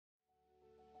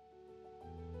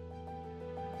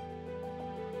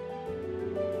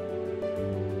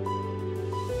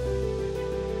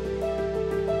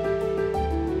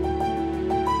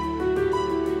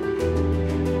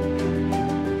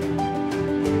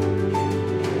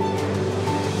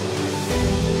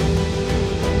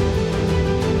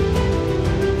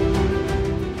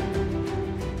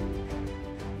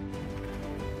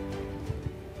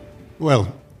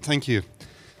Well, thank you.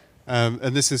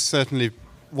 And this is certainly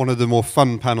one of the more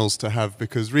fun panels to have,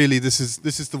 because really this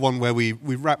is the one where we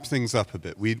wrap things up a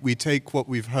bit. We take what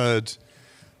we've heard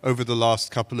over the last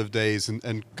couple of days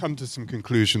and come to some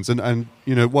conclusions. And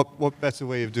you know, what better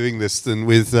way of doing this than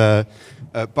with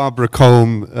Barbara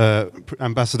Kolm,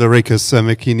 Ambassador Réka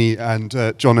Szemerkényi,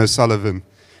 and John O'Sullivan,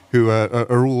 who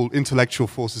are all intellectual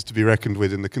forces to be reckoned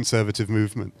with in the conservative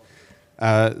movement.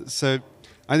 So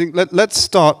I think let's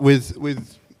start with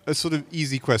a sort of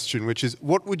easy question, which is,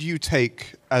 what would you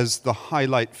take as the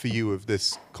highlight for you of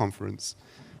this conference?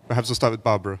 Perhaps we'll start with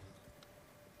Barbara.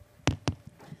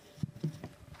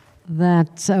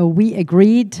 That we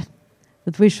agreed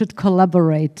that we should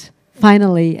collaborate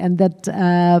finally, and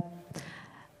that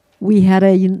we had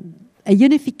a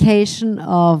unification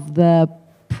of the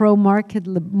pro-market,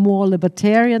 more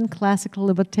libertarian, classical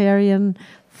libertarian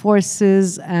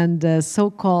forces and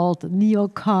so-called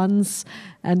neocons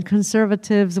and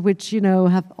conservatives, which, you know,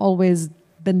 have always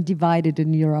been divided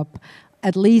in Europe,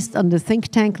 at least on the think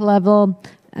tank level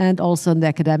and also on the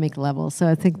academic level. So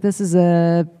I think this is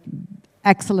a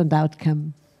excellent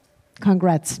outcome.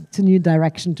 Congrats to New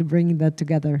Direction to bringing that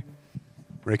together.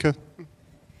 Réka?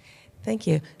 Thank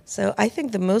you. So I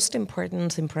think the most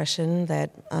important impression that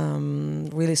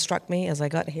really struck me as I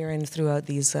got here and throughout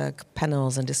these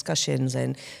panels and discussions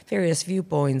and various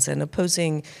viewpoints and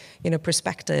opposing,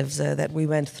 perspectives that we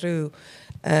went through,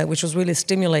 which was really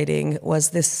stimulating, was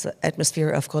this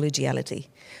atmosphere of collegiality.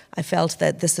 I felt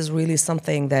that this is really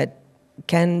something that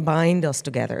can bind us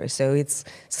together. So it's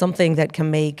something that can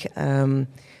make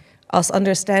us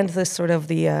understand this sort of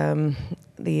the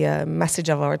message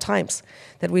of our times,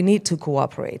 that we need to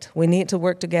cooperate, we need to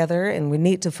work together, and we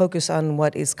need to focus on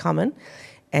what is common,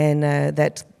 and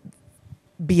that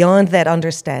beyond that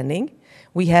understanding,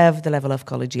 we have the level of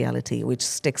collegiality which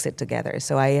sticks it together.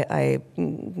 So I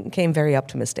came very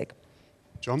optimistic.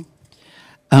 John?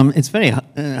 It's very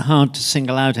hard to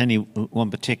single out any one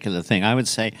particular thing. I would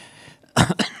say,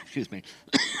 excuse me,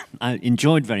 I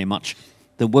enjoyed very much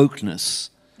the wokeness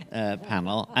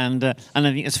panel, and I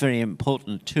think it's very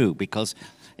important too, because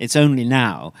it's only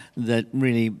now that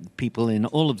really people in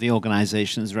all of the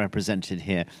organizations represented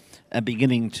here are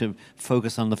beginning to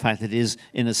focus on the fact that it is,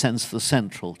 in a sense, the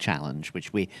central challenge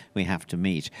which we have to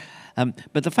meet.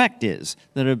 But the fact is,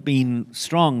 there have been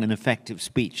strong and effective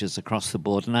speeches across the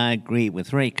board, and I agree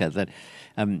with Réka that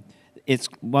it's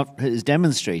what is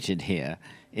demonstrated here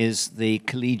is the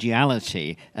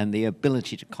collegiality and the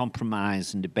ability to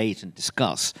compromise and debate and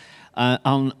discuss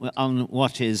on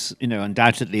what is,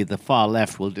 undoubtedly the far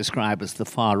left will describe as the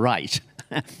far right,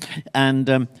 and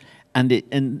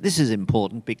this is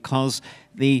important because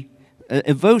the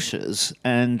voters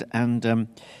and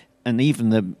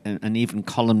even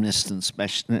columnists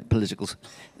and political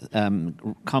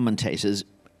commentators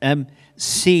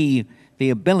see the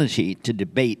ability to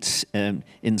debate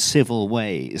in civil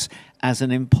ways as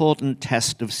an important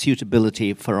test of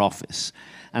suitability for office.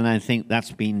 And I think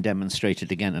that's been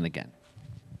demonstrated again and again.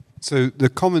 So the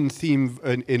common theme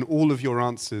in all of your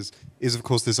answers is, of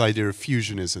course, this idea of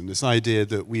fusionism, this idea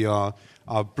that we are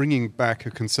bringing back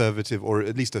a conservative, or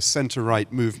at least a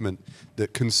center-right movement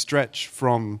that can stretch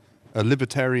from a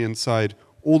libertarian side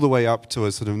all the way up to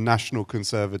a sort of national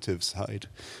conservative side.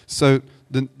 So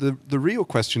the real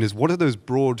question is, what are those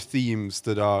broad themes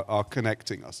that are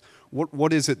connecting us?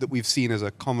 What is it that we've seen as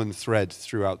a common thread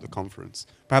throughout the conference?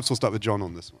 Perhaps we'll start with John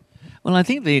on this one. Well, I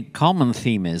think the common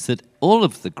theme is that all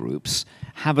of the groups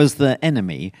have as their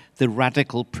enemy the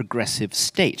radical progressive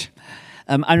state.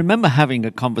 I remember having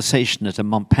a conversation at a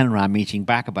Montpellier meeting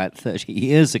back about 30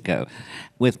 years ago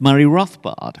with Murray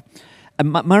Rothbard.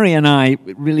 Murray and I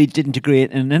really didn't agree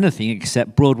in anything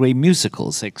except Broadway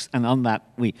musicals, and on that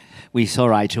we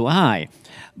saw eye to eye.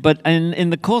 But in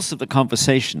the course of the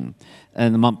conversation,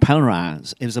 in the Montpellier,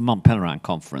 it was a Montpellier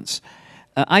conference,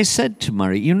 I said to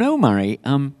Murray, Murray,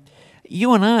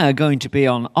 you and I are going to be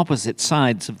on opposite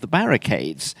sides of the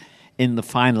barricades in the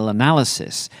final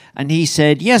analysis. And he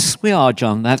said, yes, we are,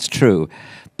 John, that's true.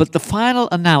 But the final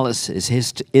analysis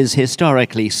is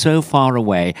historically so far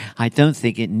away, I don't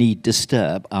think it need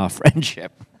disturb our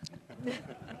friendship.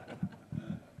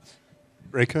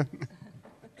 Réka?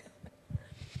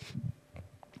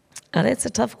 And it's a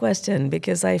tough question,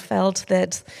 because I felt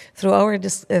that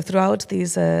throughout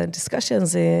these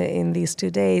discussions in these 2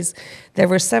 days, there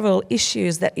were several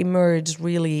issues that emerged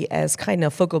really as kind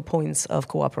of focal points of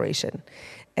cooperation.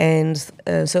 And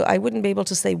so I wouldn't be able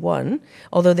to say one,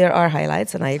 although there are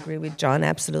highlights, and I agree with John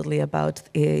absolutely about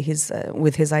his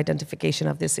identification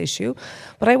of this issue.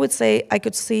 But I would say I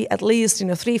could see at least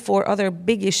 3, 4 other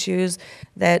big issues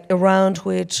that around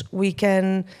which we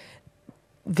can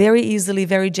very easily,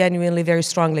 very genuinely, very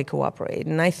strongly cooperate.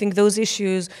 And I think those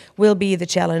issues will be the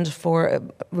challenge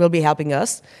will be helping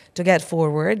us to get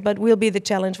forward, but will be the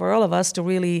challenge for all of us to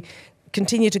really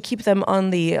continue to keep them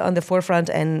on the forefront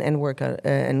and work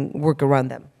around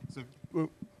them. So,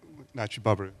 naturally,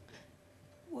 Barbara.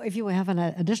 If you have an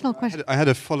additional question. I had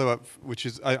a follow-up, which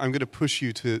is I'm going to push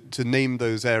you to name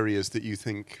those areas that you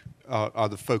think are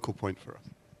the focal point for us.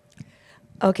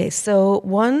 Okay, so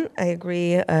one, I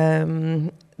agree,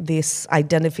 this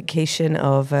identification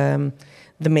of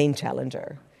the main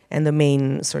challenger and the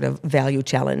main sort of value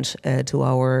challenge in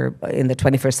the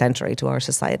 21st century to our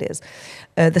societies.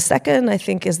 The second, I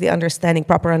think, is the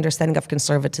proper understanding of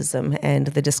conservatism and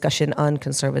the discussion on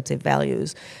conservative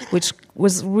values, which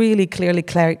was really clearly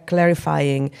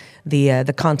clarifying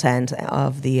the content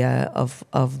of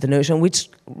the notion, which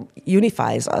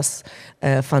unifies us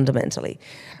fundamentally.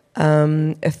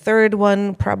 A third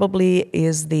one probably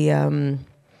is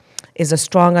a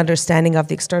strong understanding of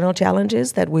the external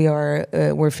challenges that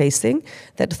we're facing,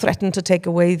 that threaten to take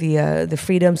away the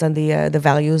freedoms and the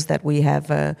values that we have,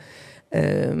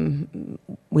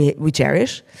 we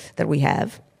cherish, that we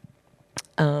have.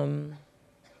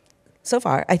 So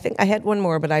far, I think I had one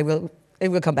more, but it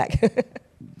will come back.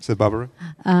 So, Barbara?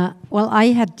 Well,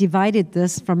 I had divided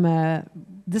this from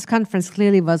this conference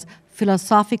clearly was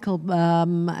philosophical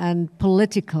and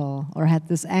political, or had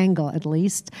this angle at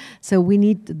least. So we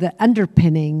need the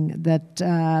underpinning, that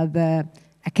the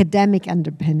academic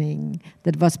underpinning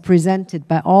that was presented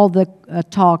by all the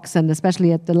talks, and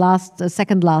especially at the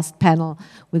second last panel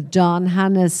with John,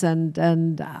 Hannes,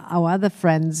 and our other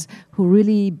friends, who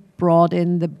really brought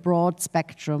in the broad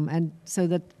spectrum, and so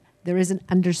that there is an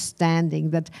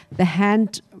understanding that the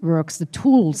handworks, the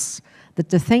tools that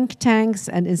the think tanks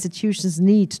and institutions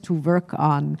need to work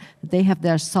on, they have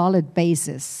their solid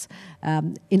basis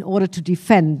in order to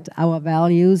defend our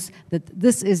values, that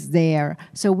this is there.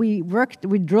 So we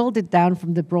drilled it down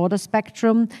from the broader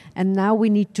spectrum, and now we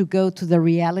need to go to the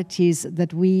realities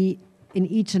that we in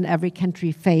each and every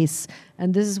country face.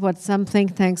 And this is what some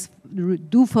think tanks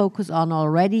do focus on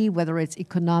already, whether it's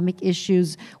economic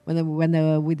issues,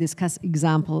 when we discuss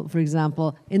for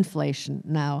example, inflation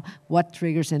now, what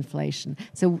triggers inflation.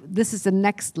 So this is the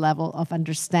next level of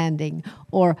understanding,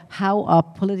 or how are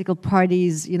political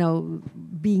parties,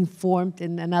 being formed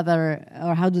in another,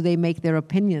 or how do they make their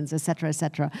opinions, et cetera, et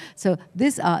cetera. So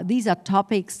these are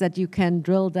topics that you can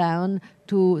drill down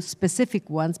to specific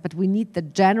ones, but we need the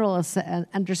general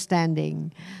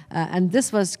understanding. And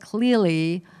this was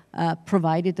clearly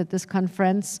provided at this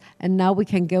conference, and now we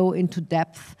can go into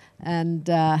depth and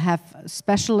have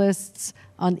specialists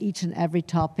on each and every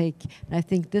topic. And I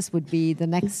think this would be the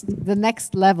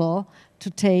next level to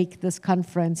take this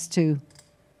conference to.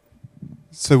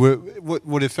 So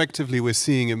what effectively we're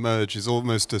seeing emerge is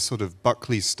almost a sort of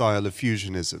Buckley style of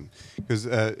fusionism, because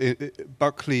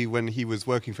Buckley, when he was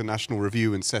working for National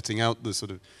Review and setting out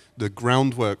the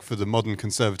groundwork for the modern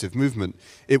conservative movement,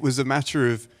 it was a matter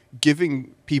of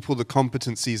giving people the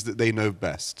competencies that they know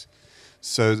best.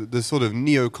 So the sort of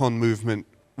neocon movement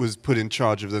was put in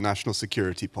charge of the national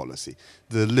security policy,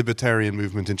 the libertarian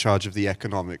movement in charge of the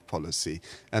economic policy,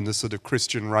 and the sort of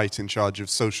Christian right in charge of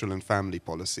social and family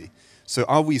policy. So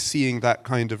are we seeing that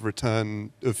kind of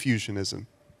return of fusionism?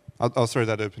 I'll throw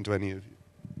that open to any of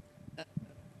you.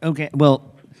 Okay,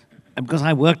 well, because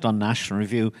I worked on National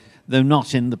Review, though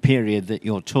not in the period that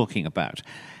you're talking about.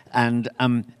 And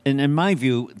in my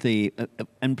view,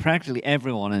 and practically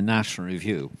everyone in National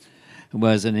Review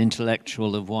was an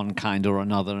intellectual of one kind or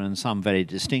another, and some very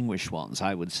distinguished ones.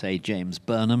 I would say James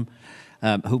Burnham,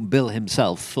 whom Bill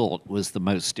himself thought was the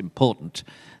most important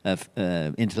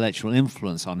intellectual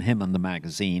influence on him and the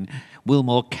magazine.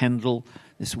 Wilmore Kendall,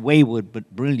 this wayward but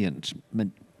brilliant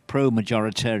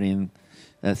pro-majoritarian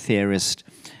theorist.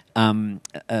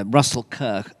 Russell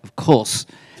Kirk, of course,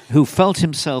 who felt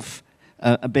himself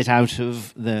a bit out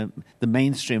of the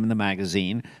mainstream in the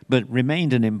magazine, but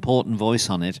remained an important voice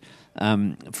on it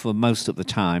for most of the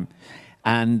time.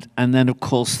 And then, of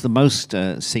course, the most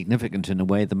significant, in a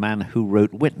way, the man who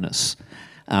wrote Witness,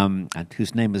 and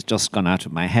whose name has just gone out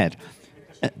of my head.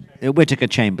 Whittaker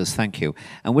Chambers, thank you.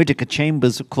 And Whittaker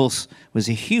Chambers, of course, was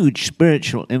a huge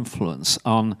spiritual influence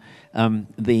on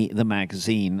the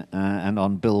magazine and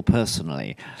on Bill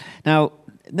personally. Now,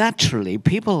 naturally,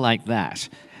 people like that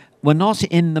were not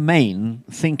in the main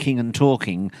thinking and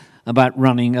talking about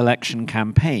running election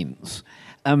campaigns.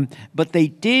 But they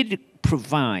did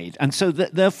provide, and so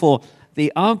therefore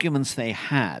the arguments they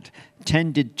had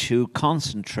tended to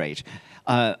concentrate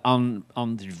on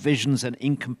the divisions and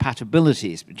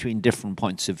incompatibilities between different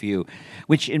points of view,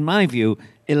 which, in my view,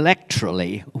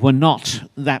 electorally were not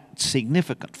that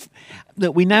significant.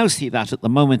 That we now see that at the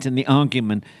moment in the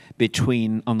argument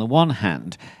between, on the one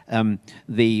hand,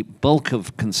 the bulk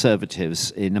of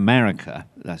conservatives in America,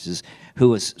 that is,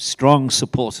 who are strong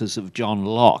supporters of John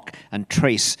Locke and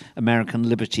trace American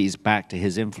liberties back to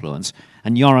his influence,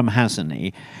 and Yoram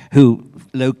Hazany, who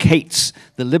locates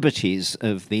the liberties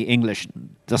of the English,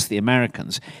 thus the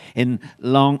Americans, in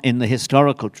the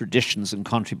historical traditions and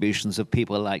contributions of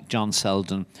people like John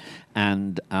Selden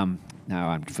and, now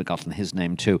I've forgotten his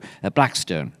name too,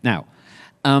 Blackstone. Now,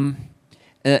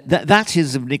 that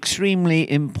is an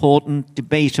extremely important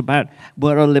debate about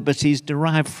where our liberties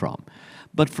derive from.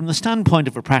 But from the standpoint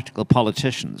of a practical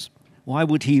politician, why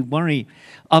would he worry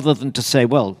other than to say,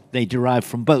 well, they derive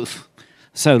from both,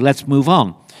 so let's move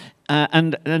on.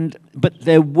 But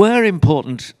there were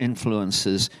important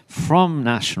influences from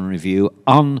National Review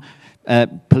on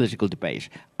political debate.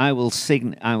 I will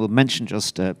mention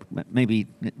just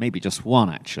maybe just one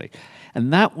actually,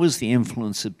 and that was the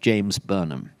influence of James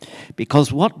Burnham,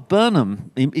 because what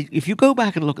Burnham, if you go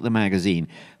back and look at the magazine,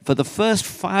 for the first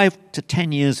 5 to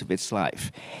 10 years of its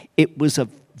life, it was a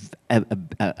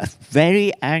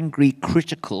very angry,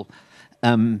 critical.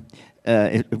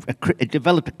 It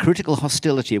developed a critical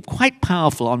hostility, quite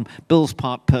powerful on Bill's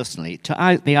part personally,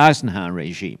 to the Eisenhower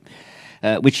regime,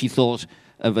 which he thought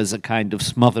of as a kind of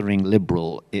smothering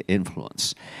liberal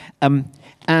influence.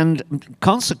 And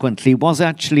consequently was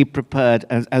actually prepared,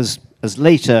 as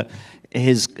later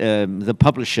the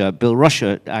publisher, Bill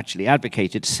Rusher, actually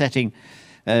advocated,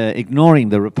 ignoring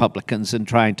the Republicans and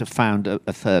trying to found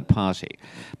a third party.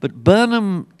 But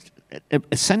Burnham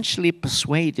essentially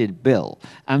persuaded Bill,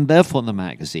 and therefore the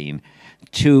magazine,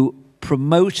 to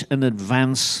promote and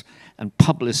advance and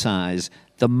publicize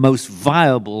the most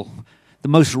rightward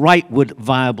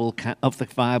viable of the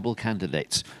viable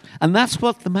candidates. And that's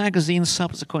what the magazine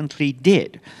subsequently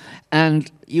did. And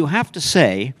you have to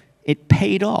say it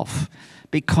paid off,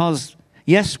 because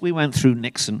yes, we went through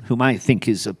Nixon, whom I think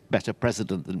is a better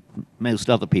president than most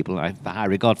other people. I have high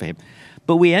regard for him.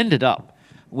 But we ended up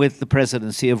with the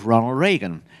presidency of Ronald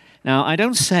Reagan. Now, I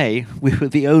don't say we were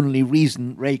the only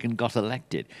reason Reagan got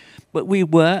elected, but we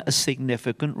were a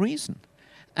significant reason.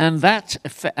 And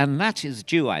that is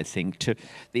due, I think, to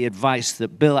the advice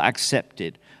that Bill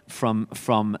accepted from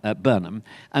Burnham.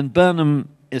 And Burnham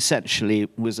essentially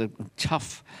was a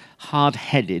tough,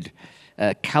 hard-headed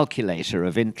calculator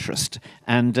of interest.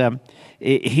 And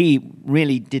he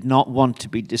really did not want to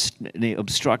be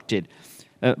obstructed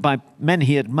by men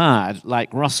he admired,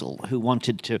 like Russell, who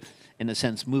wanted to, in a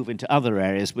sense, move into other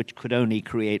areas which could only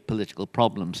create political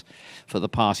problems for the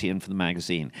party and for the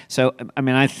magazine. So, I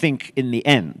mean, I think in the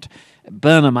end,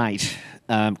 Burnhamite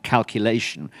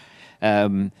calculation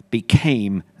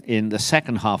became, in the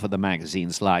second half of the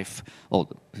magazine's life, or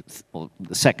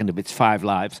the second of its 5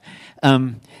 lives,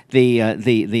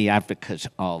 the advocate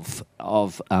of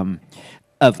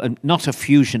not a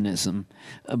fusionism,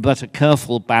 but a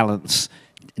careful balance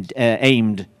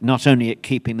aimed not only at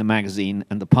keeping the magazine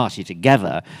and the party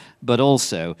together, but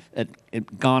also at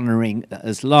garnering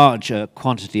as large a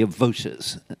quantity of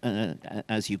voters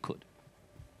as you could.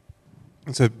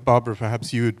 And so, Barbara,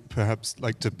 perhaps you would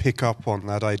like to pick up on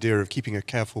that idea of keeping a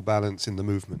careful balance in the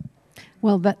movement.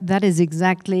 Well, that is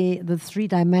exactly the 3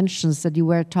 dimensions that you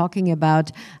were talking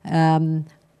about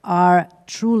are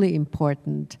truly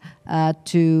important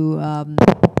to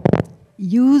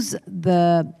use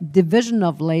the division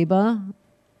of labor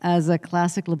as a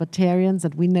classic libertarian,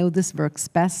 that we know this works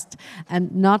best,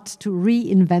 and not to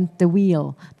reinvent the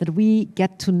wheel, that we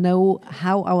get to know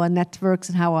how our networks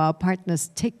and how our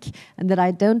partners tick, and that I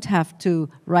don't have to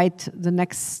write the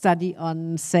next study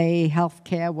on, say,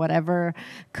 healthcare, whatever,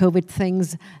 COVID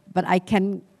things, but I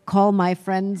can call my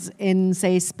friends in,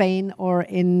 say, Spain or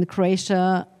in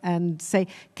Croatia and say,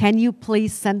 can you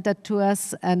please send that to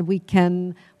us, and we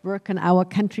can work on our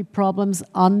country problems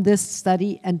on this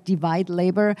study and divide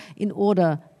labor in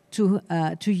order to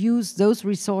use those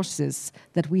resources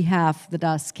that we have that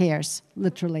are scarce,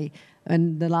 literally.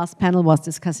 And the last panel was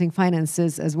discussing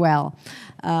finances as well,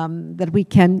 that we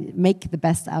can make the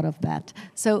best out of that.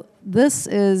 So this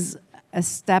is a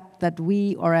step that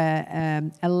we, or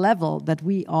a level that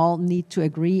we all need to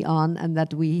agree on, and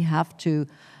that we have to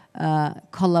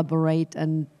collaborate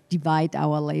and divide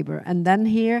our labor. And then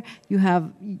here you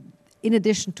have, in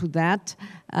addition to that,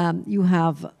 you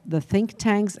have the think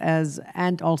tanks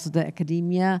and also the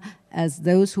academia as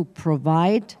those who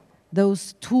provide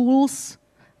those tools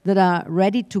that are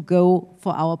ready to go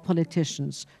for our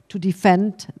politicians to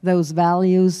defend those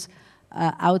values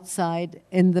outside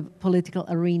in the political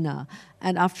arena.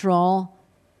 And after all,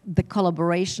 the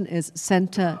collaboration is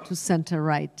center to center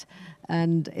right.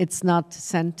 And it's not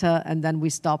center and then we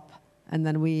stop and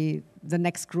then the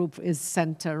next group is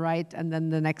center right and then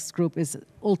the next group is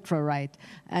ultra right.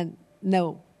 And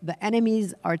no, the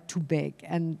enemies are too big.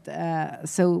 And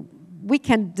so we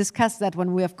can discuss that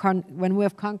when we have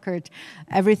conquered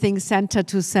everything center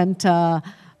to center,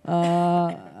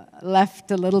 left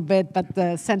a little bit, but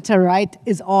the center right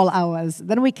is all ours.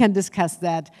 Then we can discuss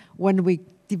that when we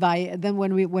divide. Then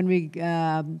when we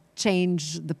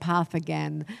change the path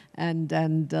again,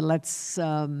 and let's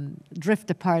drift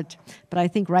apart. But I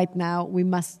think right now we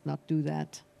must not do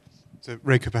that. So,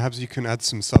 Réka, perhaps you can add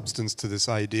some substance to this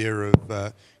idea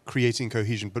of creating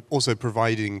cohesion, but also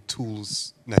providing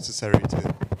tools necessary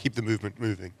to keep the movement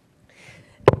moving.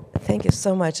 Thank you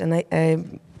so much, and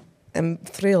I'm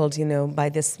thrilled, by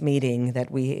this meeting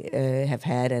that we have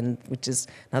had, and which is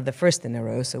not the first in a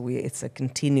row. So it's a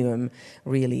continuum,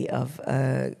 really, of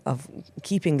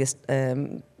keeping this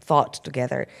thought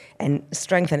together and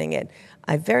strengthening it.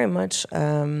 I very much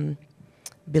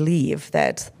believe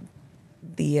that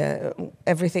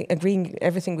agreeing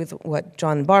everything with what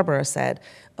John and Barbara said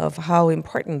of how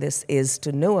important this is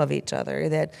to know of each other,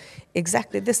 that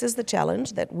exactly this is the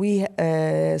challenge that we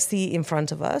see in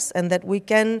front of us and that we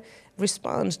can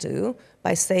respond to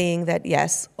by saying that,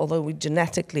 yes, although we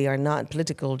genetically are not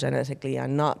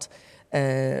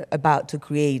about to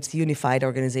create unified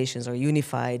organizations or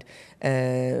unified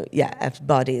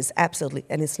bodies, absolutely.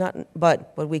 And it's not,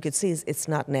 but what we could see is it's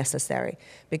not necessary,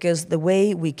 because the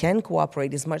way we can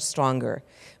cooperate is much stronger,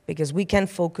 because we can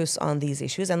focus on these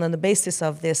issues, and on the basis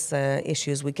of these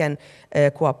issues, we can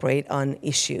cooperate on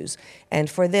issues. And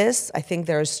for this, I think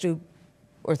there's 2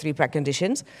 or 3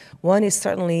 preconditions. One is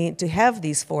certainly to have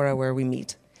these fora where we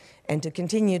meet, and to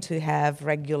continue to have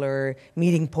regular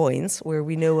meeting points where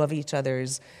we know of each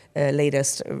other's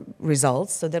latest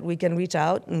results, so that we can reach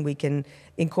out and we can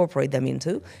incorporate them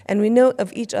into, and we know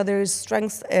of each other's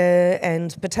strengths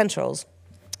and potentials.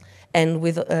 And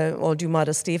with all due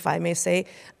modesty, if I may say,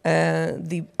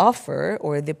 the offer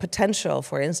or the potential,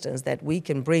 for instance, that we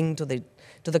can bring to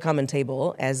the common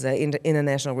table as an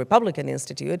International Republican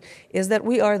Institute is that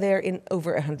we are there in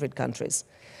over 100 countries.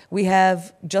 We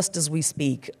have, just as we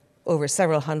speak, over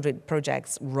several hundred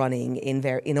projects running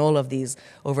in all of these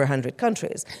over 100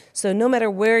 countries. So no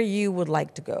matter where you would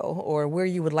like to go, or where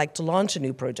you would like to launch a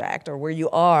new project, or where you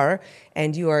are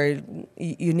and you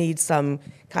need some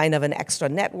kind of an extra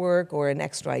network or an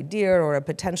extra idea or a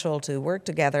potential to work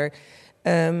together,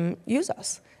 use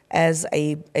us as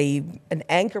an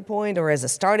anchor point or as a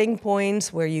starting point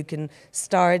where you can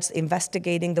start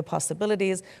investigating the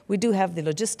possibilities. We do have the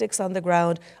logistics on the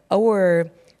ground. Our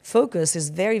focus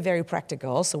is very, very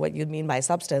practical. So what you mean by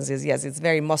substance is, yes, it's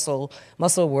very muscle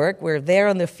work. We're there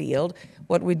on the field.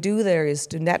 What we do there is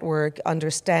to network,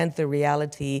 understand the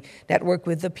reality, network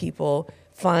with the people,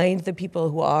 find the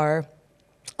people who are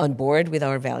on board with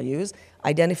our values,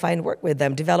 identify and work with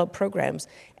them, develop programs.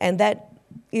 And that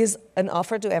is an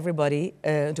offer to everybody,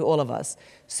 to all of us.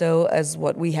 So as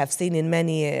what we have seen in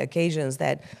many occasions,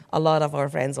 that a lot of our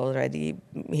friends already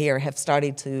here have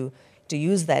started to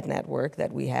use that network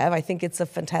that we have. I think it's a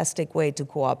fantastic way to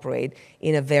cooperate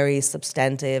in a very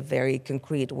substantive, very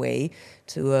concrete way,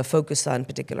 to focus on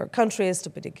particular countries, to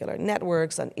particular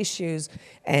networks, on issues,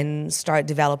 and start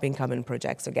developing common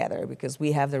projects together, because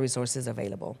we have the resources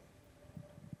available.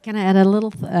 Can I add a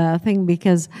little thing?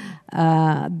 Because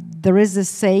there is this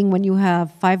saying, when you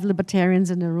have 5 libertarians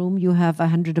in a room, you have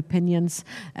 100 opinions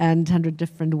and 100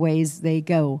 different ways they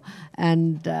go.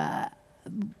 And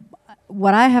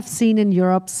what I have seen in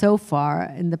Europe so far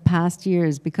in the past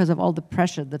years, because of all the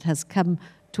pressure that has come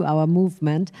to our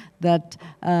movement, that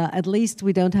at least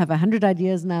we don't have 100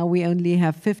 ideas now, we only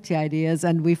have 50 ideas,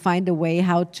 and we find a way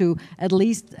how to at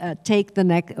least take the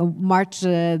march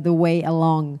the way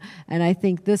along. And I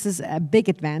think this is a big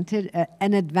advantage,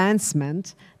 an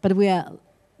advancement, but we are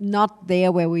not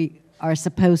there where we are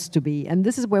supposed to be. And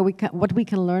this is where what we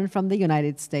can learn from the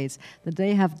United States, that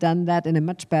they have done that in a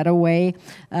much better way,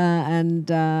 and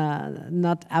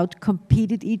not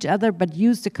out-competed each other, but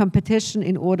used the competition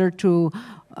in order to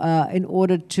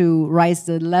rise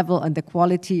the level and the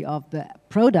quality of the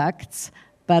products,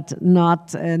 but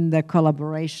not in the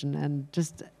collaboration. And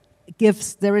just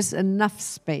there is enough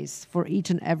space for each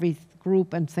and every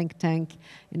group and think tank,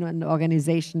 and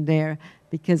organization there,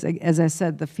 because, as I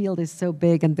said, the field is so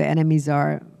big and the enemies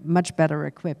are much better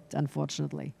equipped,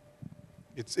 unfortunately.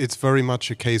 It's very much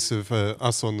a case of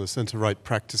us on the centre-right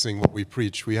practicing what we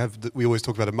preach. We always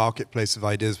talk about a marketplace of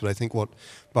ideas, but I think what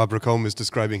Barbara Kolm is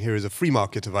describing here is a free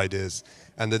market of ideas,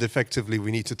 and that effectively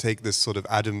we need to take this sort of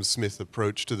Adam Smith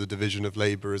approach to the division of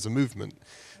labour as a movement.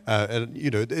 And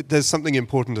you know, there's something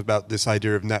important about this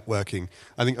idea of networking.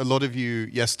 I think a lot of you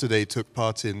yesterday took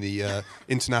part in the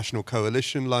International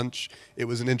Coalition lunch. It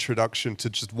was an introduction to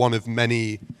just one of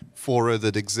many fora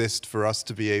that exist for us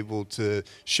to be able to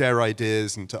share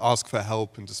ideas and to ask for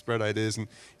help and to spread ideas. And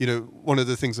you know, one of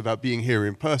the things about being here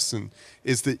in person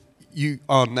is that you're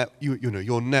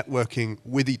networking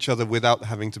with each other without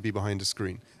having to be behind a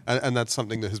screen, and that's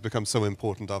something that has become so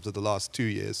important after the last 2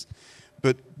 years.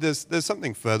 But there's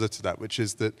something further to that, which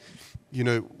is that, you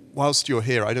know, whilst you're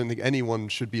here, I don't think anyone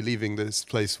should be leaving this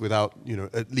place without, you know,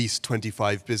 at least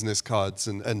 25 business cards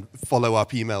and follow-up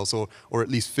emails, or at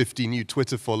least 50 new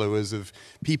Twitter followers of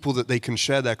people that they can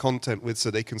share their content with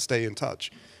so they can stay in touch.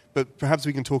 But perhaps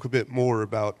we can talk a bit more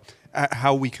about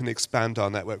how we can expand our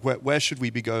network. Where should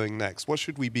we be going next? What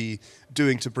should we be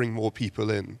doing to bring more people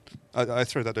in? I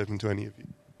throw that open to any of you.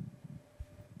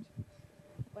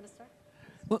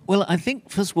 Well, I think,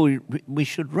 first of all, we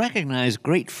should recognize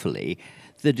gratefully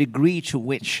the degree to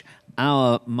which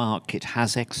our market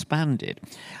has expanded.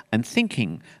 I'm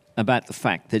thinking about the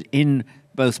fact that in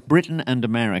both Britain and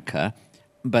America,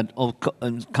 but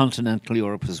continental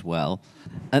Europe as well,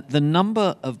 the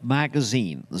number of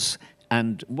magazines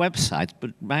and websites,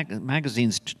 but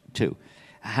magazines too,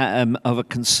 of a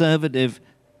conservative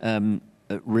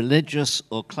religious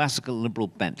or classical liberal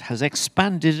bent has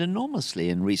expanded enormously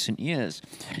in recent years.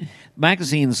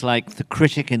 Magazines like The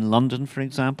Critic in London, for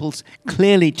example,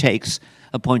 clearly takes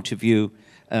a point of view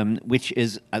which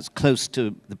is as close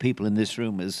to the people in this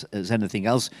room as anything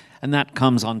else, and that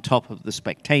comes on top of The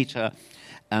Spectator,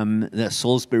 the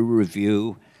Salisbury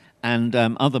Review, and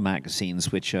other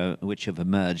magazines which have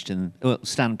emerged in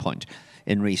Standpoint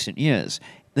in recent years.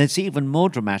 That's even more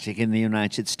dramatic in the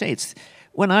United States.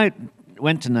 When I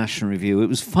went to National Review, it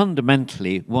was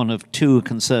fundamentally one of two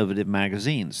conservative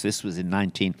magazines. This was in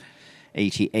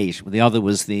 1988. The other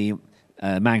was the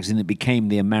magazine that became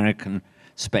the American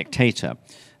Spectator,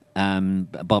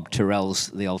 Bob Tyrrell's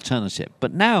The Alternative.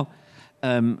 But now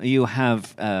you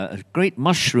have a great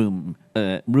rooming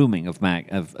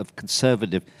of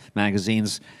conservative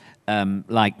magazines,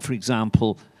 like, for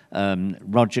example,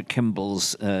 Roger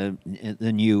Kimball's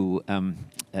The New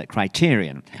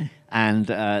Criterion, and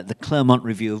the Claremont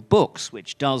Review of Books,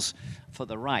 which does for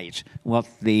the right what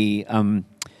the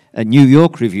New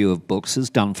York Review of Books has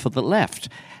done for the left.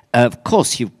 Of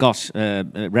course, you've got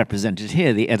represented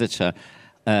here the editor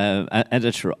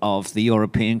of the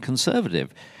European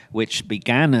Conservative, which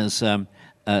began as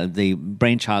the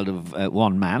brainchild of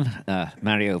one man,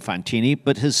 Mario Fantini,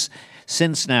 but has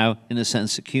since now, in a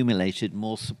sense, accumulated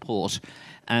more support,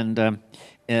 and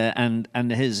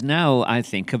is now, I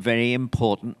think, a very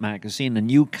important magazine, a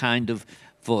new kind of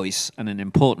voice, and an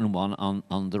important one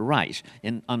on the right.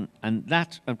 And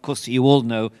that, of course, you all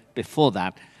know. Before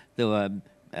that, there were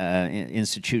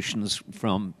institutions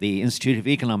from the Institute of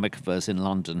Economic Affairs in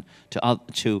London to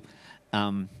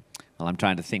well, I'm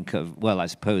trying to think of, well, I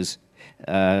suppose,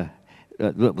 the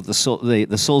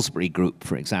Salisbury Group,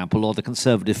 for example, or the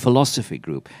Conservative Philosophy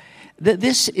Group.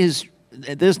 There's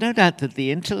no doubt that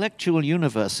the intellectual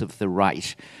universe of the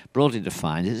right, broadly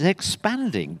defined, is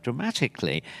expanding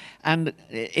dramatically. And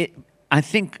I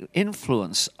think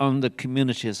influence on the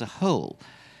community as a whole,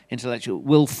 intellectual,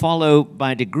 will follow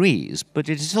by degrees, but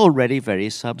it is already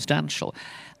very substantial.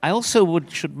 I also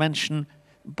should mention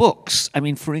books. I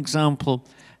mean, for example,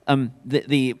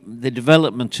 the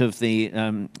development of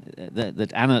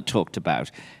that Anna talked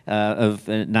about of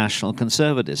national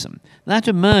conservatism, that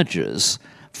emerges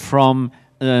from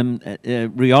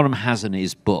Rioram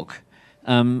Hazany's book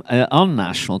on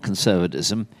national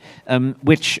conservatism,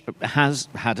 which has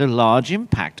had a large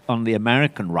impact on the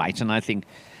American right, and I think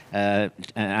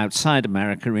outside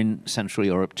America in Central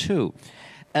Europe too.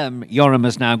 Yoram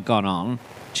has now gone on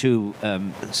to,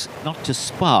 not to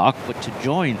spark, but to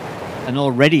join an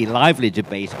already lively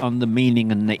debate on the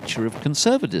meaning and nature of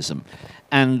conservatism.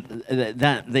 And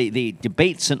the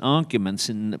debates and arguments,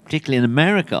 particularly in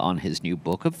America, on his new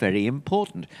book are very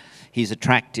important. He's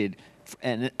attracted,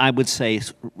 and I would say,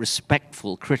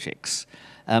 respectful critics,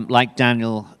 like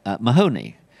Daniel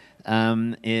Mahoney,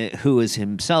 who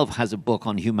himself has a book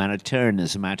on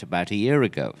humanitarianism out about a year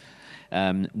ago,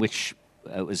 which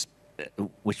was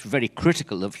very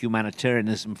critical of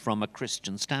humanitarianism from a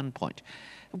Christian standpoint.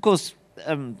 Of course,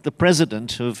 the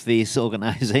president of this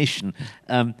organization,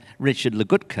 Richard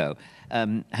Legutko,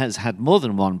 has had more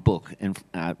than one book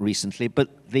recently, but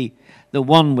the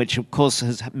one which, of course,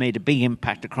 has made a big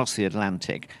impact across the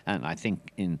Atlantic, and I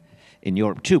think in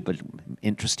Europe too, but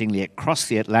interestingly across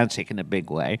the Atlantic in a big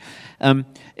way,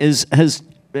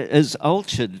 has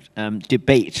altered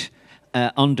debate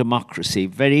on democracy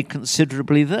very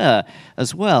considerably there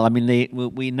as well. I mean,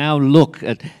 we now look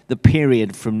at the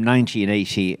period from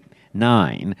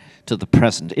 1989 to the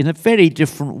present in a very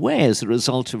different way as a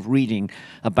result of reading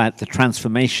about the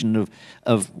transformation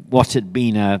of what had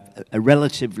been a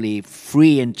relatively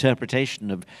free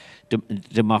interpretation of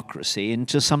democracy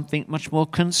into something much more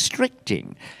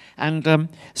constricting. And there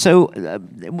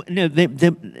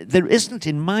isn't,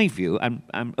 in my view,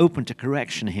 I'm open to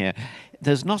correction here,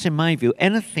 there's not, in my view,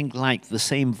 anything like the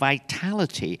same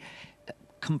vitality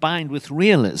combined with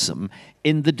realism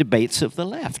in the debates of the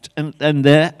left, and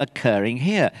they're occurring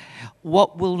here.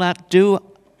 What will that do?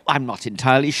 I'm not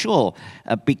entirely sure,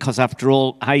 because after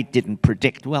all, I didn't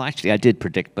predict, well, actually I did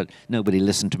predict, but nobody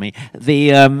listened to me,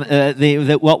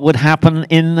 what would happen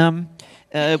in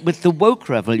with the woke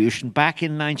revolution back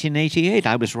in 1988.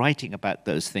 I was writing about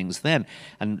those things then,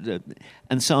 and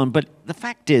so on. But the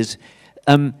fact is,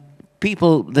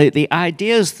 people, the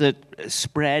ideas that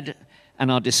spread and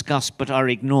are discussed but are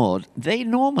ignored, they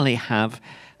normally have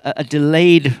a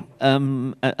delayed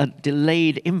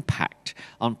impact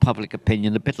on public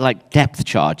opinion, a bit like depth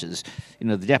charges. You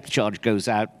know, the depth charge goes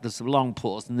out, there's a long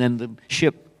pause, and then the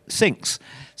ship sinks.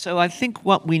 So I think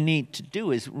what we need to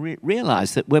do is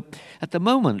realize that at the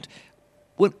moment,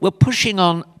 we're pushing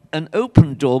on an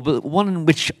open door, but one in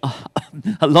which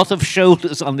a lot of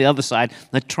shoulders on the other side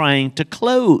are trying to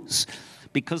close,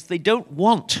 because they don't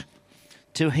want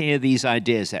to hear these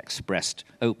ideas expressed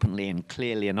openly and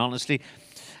clearly and honestly.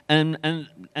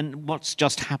 And what's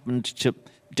just happened to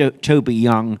Toby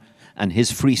Young and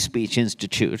his Free Speech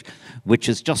Institute, which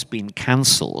has just been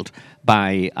cancelled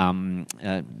by,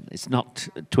 it's not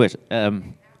Twitter,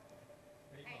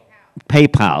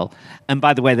 PayPal. And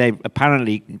by the way, they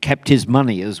apparently kept his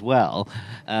money as well,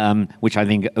 which I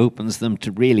think opens them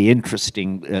to really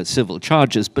interesting civil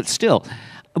charges. But still,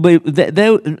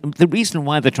 the reason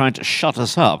why they're trying to shut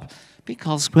us up,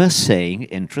 because we're saying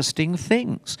interesting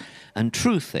things and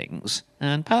true things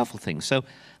and powerful things. So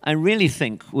I really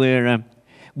think we're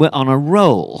on a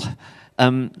roll.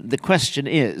 The question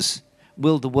is,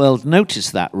 will the world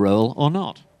notice that roll or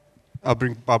not? I'll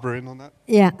bring Barbara in on that.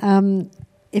 Yeah.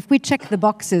 If we check the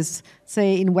boxes,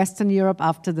 say in Western Europe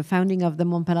after the founding of the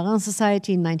Mont Pelerin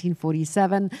Society in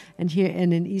 1947, and here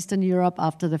and in Eastern Europe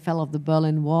after the fall of the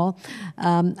Berlin Wall,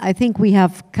 I think we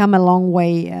have come a long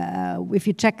way. If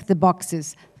you check the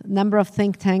boxes, number of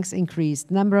think tanks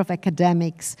increased, number of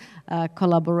academics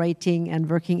collaborating and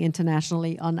working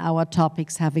internationally on our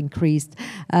topics have increased.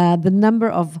 The number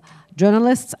of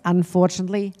journalists,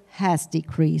 unfortunately, has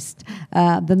decreased.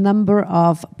 The number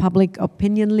of public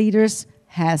opinion leaders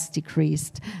has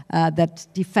decreased that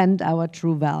defend our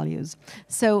true values.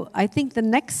 So I think the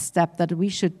next step that we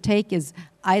should take is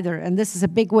either, and this is a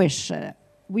big wish,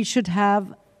 we should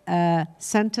have a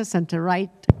center-right,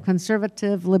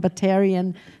 conservative,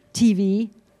 libertarian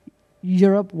TV,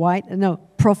 Europe-wide,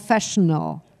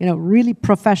 professional, really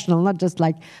professional, not just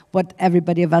like what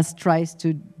everybody of us tries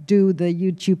to do, the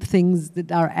YouTube things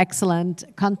that are excellent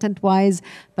content-wise,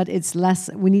 but it's less,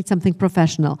 we need something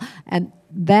professional. And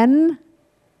then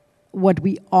what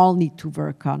we all need to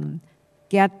work on,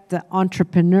 get the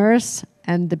entrepreneurs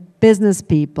and the business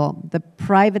people, the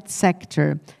private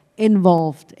sector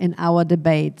involved in our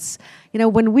debates.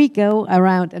 When we go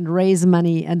around and raise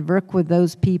money and work with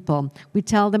those people, we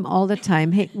tell them all the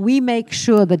time, hey, we make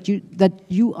sure that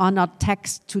you are not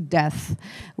taxed to death.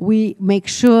 We make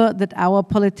sure that our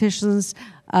politicians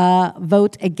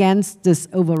vote against this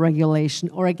overregulation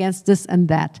or against this and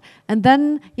that. And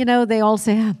then, they all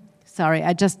say, sorry,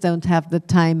 I just don't have the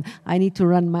time. I need to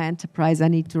run my enterprise. I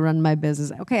need to run my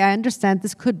business. Okay, I understand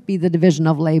this could be the division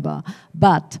of labor,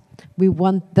 but we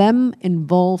want them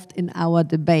involved in our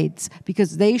debates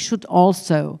because they should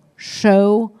also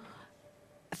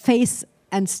face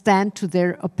and stand to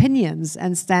their opinions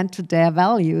and stand to their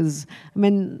values. I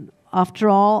mean, after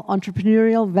all,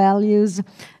 entrepreneurial values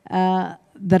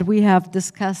that we have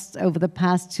discussed over the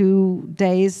past 2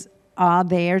 days are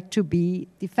there to be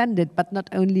defended, but not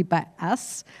only by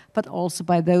us, but also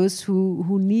by those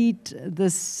who need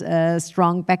this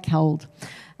strong backhold.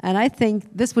 And I think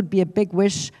this would be a big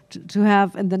wish to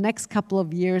have in the next couple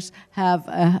of years, have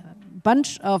a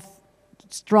bunch of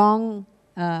strong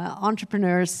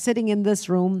entrepreneurs sitting in this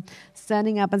room,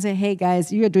 standing up and say, hey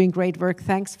guys, you're doing great work,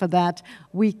 thanks for that.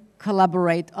 We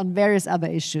collaborate on various other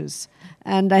issues.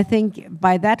 And I think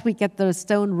by that we get the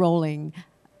stone rolling.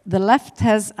 The left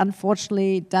has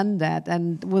unfortunately done that,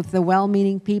 and with the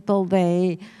well-meaning people,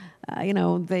 they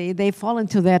fall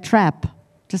into their trap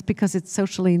just because it's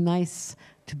socially nice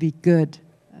to be good.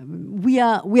 We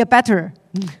are better.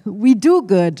 We do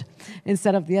good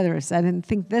instead of the others. And I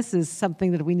think this is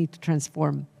something that we need to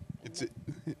transform.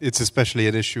 It's especially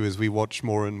an issue as we watch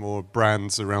more and more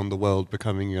brands around the world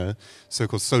becoming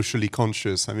so-called socially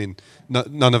conscious. I mean,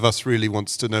 none of us really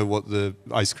wants to know what the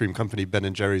ice cream company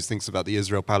Ben & Jerry's thinks about the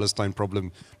Israel-Palestine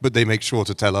problem, but they make sure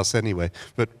to tell us anyway.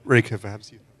 But Réka,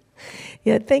 perhaps you...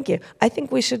 Yeah, thank you. I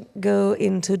think we should go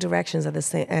in two directions at the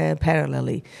same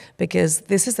parallelly, because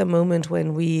this is a moment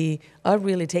when we are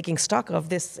really taking stock of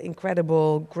this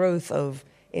incredible growth of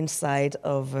insight,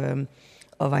 of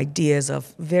ideas,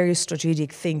 of very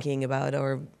strategic thinking about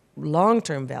our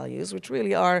long-term values, which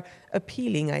really are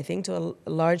appealing, I think, to a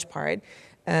large part,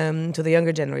 to the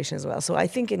younger generation as well. So I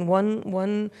think in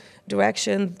one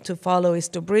direction to follow is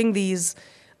to bring these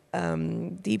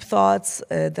deep thoughts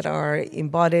that are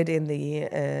embodied in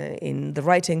the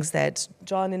writings that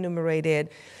John enumerated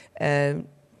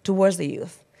towards the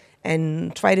youth,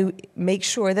 and try to make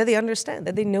sure that they understand,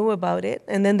 that they know about it,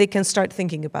 and then they can start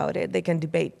thinking about it. They can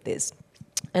debate this.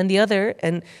 And the other,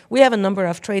 and we have a number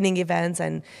of training events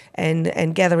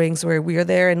and gatherings where we are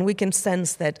there, and we can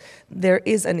sense that there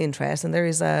is an interest and there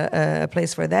is a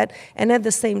place for that. And at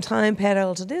the same time,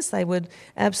 parallel to this, I would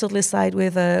absolutely side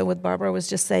with what Barbara was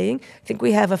just saying. I think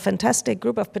we have a fantastic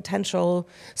group of potential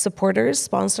supporters,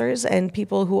 sponsors, and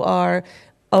people who are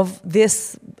of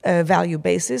this value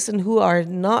basis and who are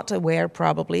not aware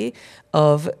probably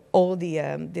of all the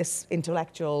this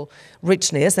intellectual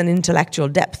richness and intellectual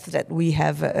depth that we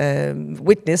have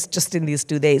witnessed just in these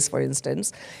 2 days, for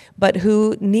instance, but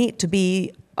who need to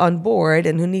be on board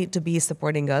and who need to be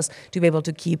supporting us to be able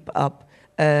to keep up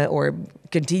or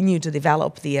continue to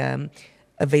develop the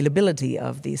availability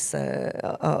of these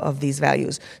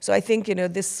values. So I think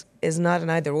this is not an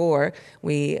either or.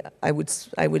 I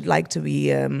would like to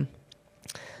be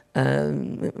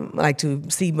like to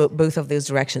see both of those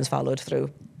directions followed through.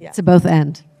 Yeah. It's a both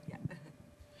and.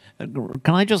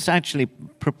 Can I just actually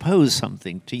propose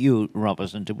something to you,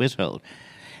 Robert, and to Witold,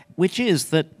 which is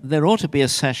that there ought to be a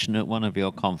session at one of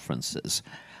your conferences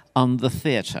on the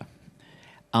theatre,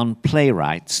 on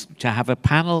playwrights, to have a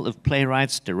panel of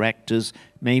playwrights, directors,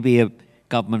 maybe a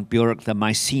government bureaucrat, the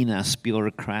Maecenas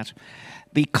bureaucrat,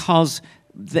 because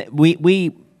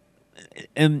we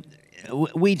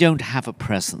don't have a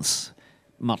presence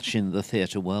much in the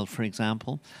theatre world, for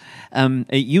example.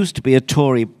 It used to be a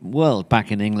Tory world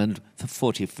back in England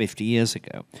 40, 50 years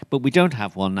ago, but we don't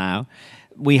have one now.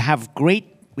 We have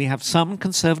some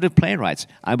conservative playwrights.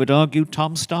 I would argue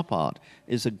Tom Stoppard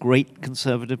is a great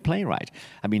conservative playwright.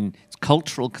 I mean, it's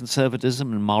cultural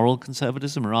conservatism and moral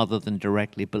conservatism rather than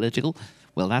directly political.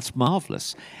 Well, that's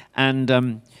marvelous.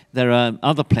 And there are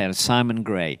other players, Simon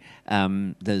Gray.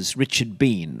 There's Richard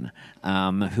Bean,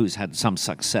 who's had some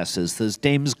successes. There's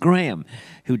James Graham,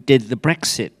 who did the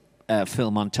Brexit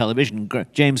film on television.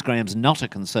 James Graham's not a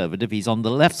conservative. He's on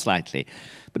the left slightly.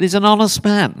 But he's an honest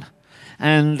man.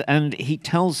 And he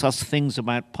tells us things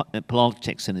about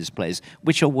politics in his plays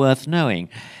which are worth knowing.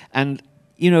 And,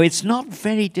 it's not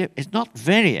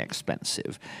very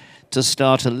expensive to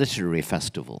start a literary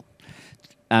festival.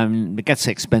 It gets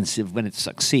expensive when it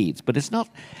succeeds, but it's not.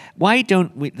 Why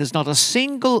don't we? There's not a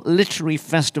single literary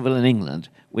festival in England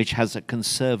which has a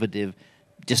conservative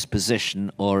disposition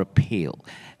or appeal.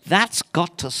 That's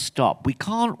got to stop. We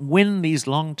can't win these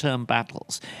long-term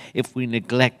battles if we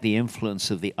neglect the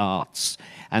influence of the arts.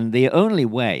 And the only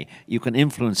way you can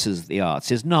influence the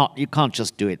arts is not, you can't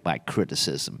just do it by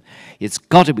criticism. It's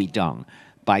got to be done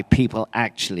by people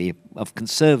actually of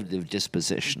conservative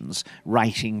dispositions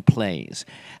writing plays.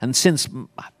 And since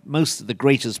most of the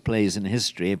greatest plays in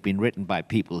history have been written by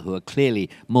people who are clearly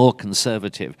more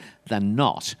conservative than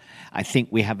not, I think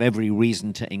we have every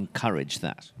reason to encourage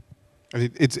that. I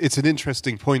mean, it's an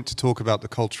interesting point to talk about the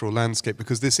cultural landscape,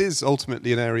 because this is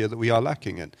ultimately an area that we are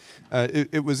lacking in.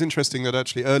 It was interesting that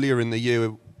actually earlier in the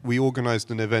year we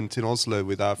organised an event in Oslo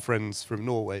with our friends from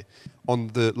Norway on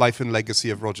the life and legacy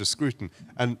of Roger Scruton.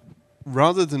 And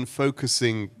rather than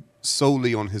focusing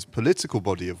solely on his political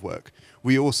body of work,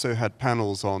 we also had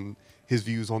panels on his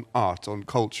views on art, on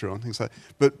culture, on things like that.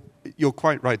 But you're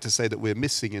quite right to say that we're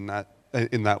missing in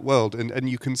that world, and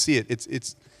you can see it.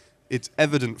 It's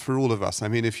evident for all of us. I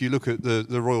mean, if you look at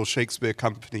the Royal Shakespeare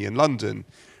Company in London,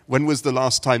 When was the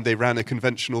last time they ran a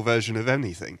conventional version of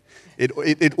anything?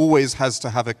 It always has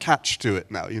to have a catch to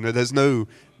it now. There's no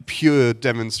pure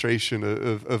demonstration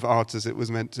of art as it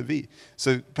was meant to be.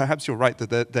 So perhaps you're right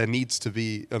that there needs to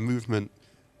be a movement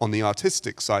on the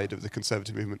artistic side of the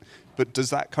conservative movement. But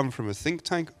does that come from a think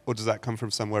tank, or does that come from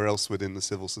somewhere else within the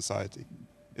civil society?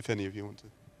 If any of you want to.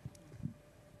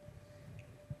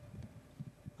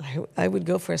 I would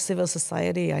go for a civil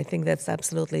society. I think that's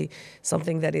absolutely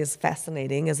something that is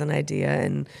fascinating as an idea,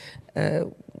 and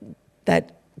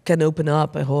that can open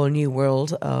up a whole new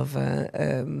world of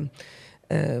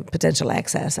potential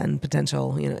access and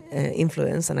potential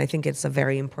influence. And I think it's a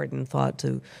very important thought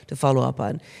to follow up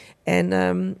on. And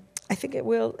I think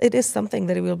it is something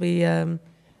that it will be,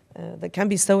 that can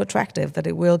be so attractive that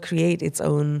it will create its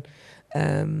own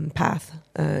path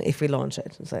if we launch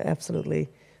it. So absolutely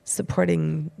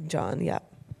supporting John, yeah.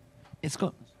 It's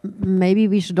got. Maybe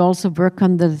we should also work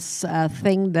on this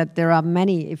thing that there are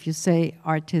many, if you say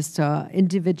artists or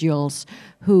individuals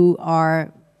who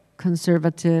are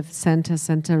conservative,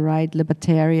 center-right,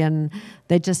 libertarian.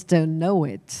 They just don't know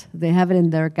it. They have it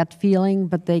in their gut feeling,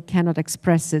 but they cannot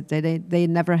express it. They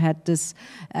never had this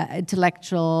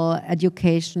intellectual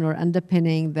education or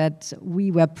underpinning that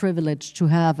we were privileged to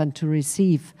have and to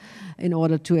receive in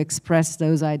order to express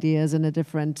those ideas in a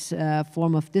different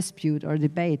form of dispute or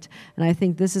debate. And I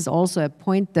think this is also a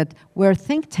point that where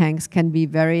think tanks can be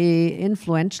very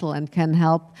influential and can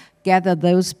help gather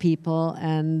those people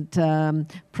and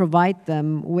provide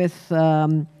them with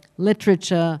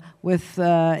literature, with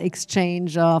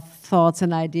exchange of thoughts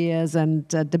and ideas and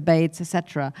debates,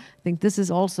 etc. I think this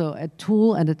is also a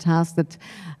tool and a task that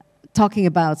talking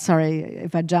about, sorry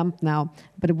if I jump now,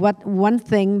 but one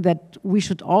thing that we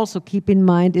should also keep in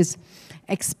mind is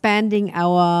expanding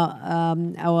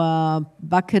our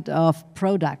bucket of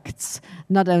products,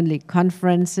 not only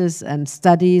conferences and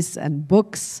studies and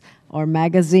books or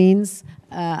magazines.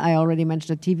 I already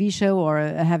mentioned a TV show or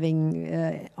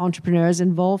having entrepreneurs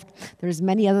involved. There's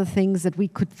many other things that we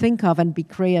could think of and be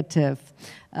creative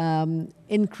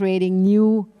in creating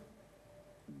new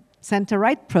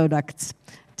center-right products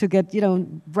to get,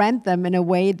 brand them in a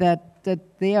way that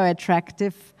they are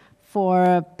attractive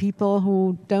for people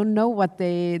who don't know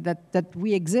that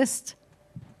we exist.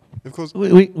 Of course,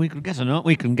 we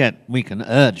can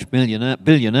urge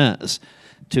billionaires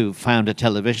to found a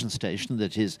television station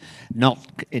that is not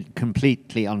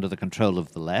completely under the control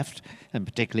of the left, and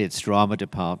particularly its drama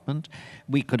department.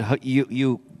 We could,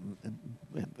 you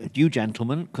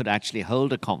gentlemen could actually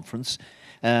hold a conference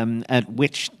at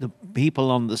which the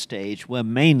people on the stage were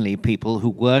mainly people who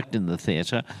worked in the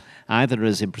theatre, either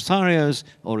as impresarios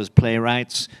or as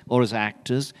playwrights or as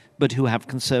actors, but who have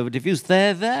conservative views.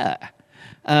 They're there.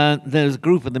 There's a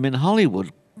group of them in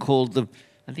Hollywood called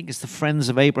I think it's the Friends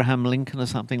of Abraham Lincoln or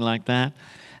something like that.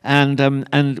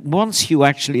 And once you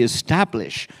actually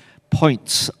establish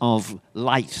points of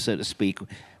light, so to speak,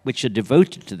 which are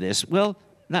devoted to this, well,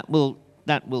 that will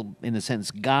in a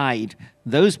sense guide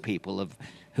those people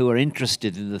who are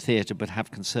interested in the theatre but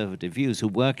have conservative views, who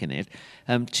work in it,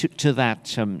 to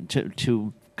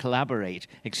collaborate,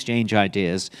 exchange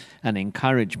ideas, and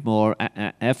encourage more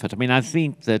effort. I mean, I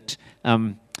think that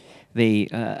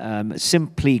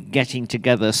simply getting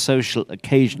together social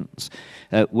occasions,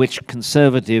 which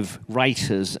conservative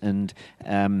writers and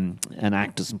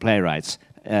actors and playwrights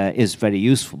is very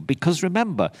useful. Because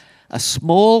remember, a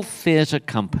small theatre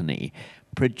company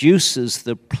produces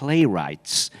the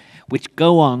playwrights which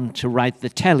go on to write the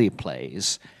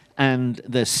teleplays and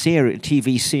the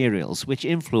TV serials which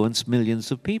influence millions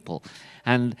of people.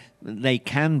 And they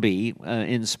can be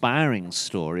inspiring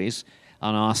stories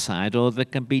on our side, or there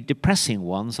can be depressing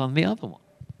ones on the other one.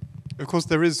 Of course,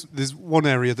 there's one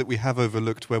area that we have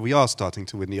overlooked where we are starting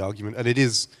to win the argument, and it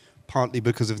is partly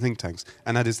because of think tanks,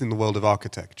 and that is in the world of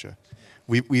architecture.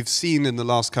 We've seen in the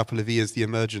last couple of years the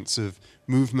emergence of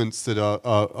movements that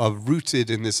are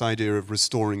rooted in this idea of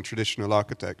restoring traditional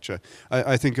architecture.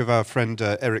 I think of our friend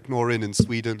Erik Norin in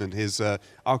Sweden and his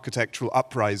architectural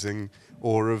uprising,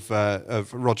 or of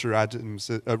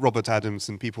Robert Adams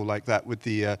and people like that with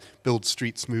the Build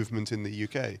Streets movement in the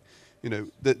UK.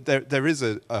 There is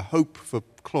a hope for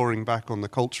clawing back on the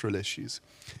cultural issues.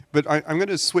 But I'm going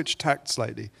to switch tact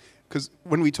slightly, because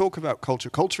when we talk about culture,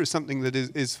 culture is something that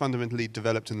is fundamentally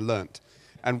developed and learnt.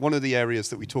 And one of the areas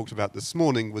that we talked about this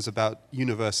morning was about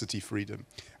university freedom.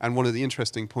 And one of the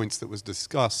interesting points that was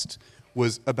discussed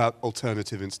was about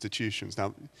alternative institutions.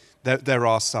 Now, there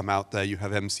are some out there. You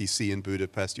have MCC in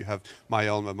Budapest, you have my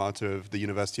alma mater of the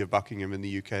University of Buckingham in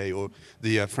the UK, or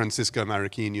the Francisco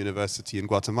Marroquin University in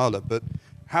Guatemala. But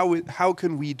how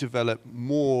can we develop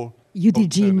more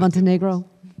UDG in Montenegro?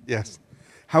 Yes.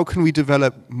 How can we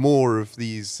develop more of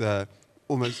these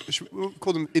almost, we'll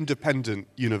call them independent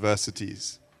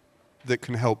universities that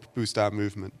can help boost our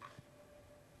movement?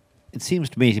 It seems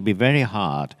to me to be very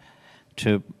hard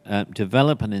to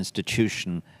develop an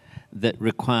institution that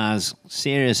requires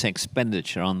serious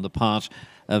expenditure on the part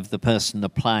of the person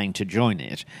applying to join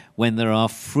it, when there are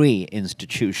free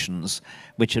institutions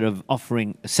which are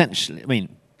offering essentially, I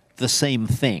mean, the same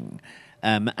thing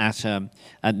at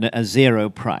a zero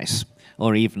price,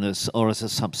 or even as a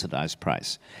subsidized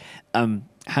price.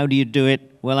 How do you do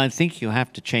it? Well, I think you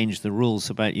have to change the rules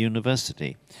about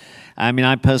university. I mean,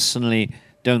 I personally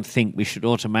don't think we should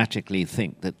automatically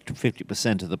think that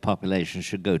 50% of the population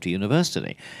should go to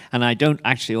university. And I don't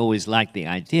actually always like the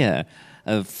idea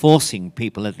of forcing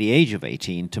people at the age of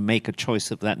 18 to make a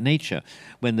choice of that nature,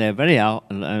 when they're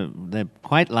they're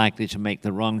quite likely to make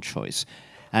the wrong choice,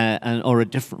 or a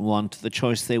different one to the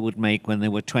choice they would make when they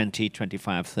were 20,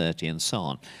 25, 30, and so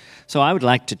on. So I would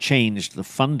like to change the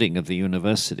funding of the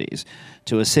universities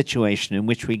to a situation in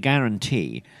which we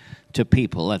guarantee to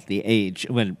people at the age,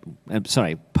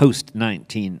 post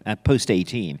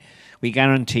 18, we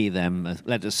guarantee them,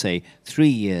 let us say, 3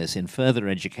 years in further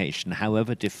education,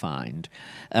 however defined,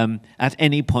 at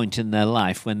any point in their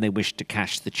life when they wish to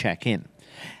cash the check in.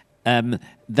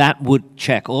 That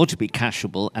check ought to be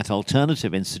cashable at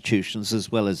alternative institutions as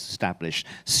well as established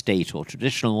state or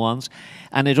traditional ones,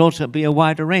 and it ought to be a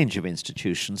wider range of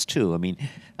institutions too. I mean,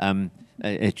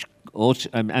 it ought,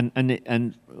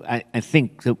 and I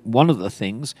think that one of the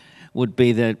things would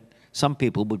be that some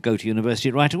people would go to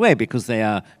university right away because they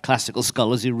are classical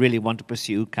scholars who really want to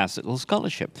pursue classical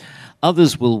scholarship.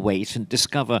 Others will wait and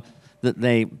discover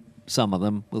that some of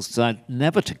them will decide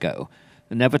never to go,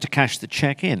 never to cash the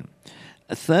check in.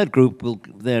 A third group will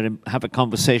have a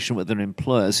conversation with their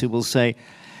employers who will say,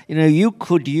 you know, you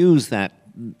could use that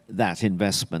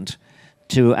investment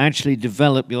to actually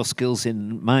develop your skills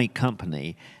in my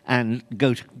company and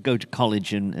go to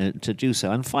college and to do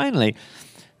so. And finally,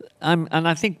 and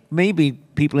I think maybe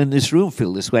people in this room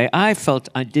feel this way, I felt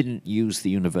I didn't use the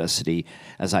university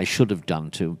as I should have done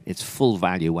to its full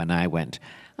value when I went.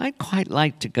 I'd quite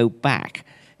like to go back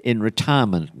in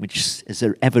retirement, which is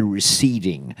an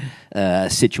ever-receding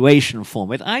situation for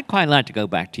me. I'd quite like to go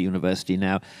back to university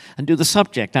now and do the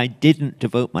subject I didn't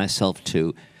devote myself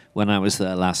to when I was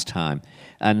there last time.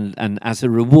 And as a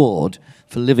reward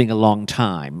for living a long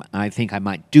time, I think I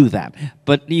might do that.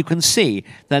 But you can see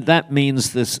that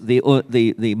means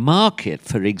the market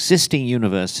for existing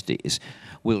universities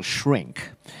will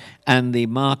shrink, and the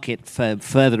market for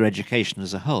further education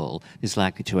as a whole is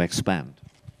likely to expand.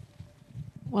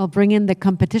 Well, bring in the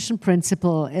competition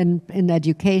principle in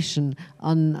education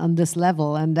on this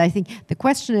level. And I think the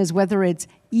question is whether it's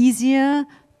easier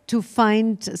to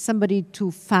find somebody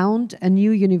to found a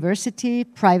new university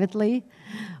privately,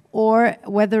 or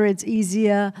whether it's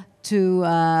easier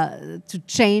to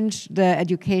change the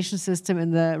education system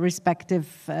in the respective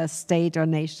state or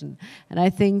nation. And I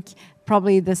think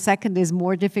probably the second is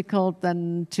more difficult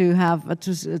than to have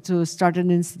to start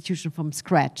an institution from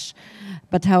scratch.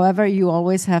 But however, you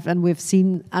always have, and we've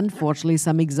seen unfortunately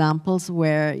some examples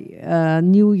where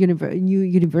new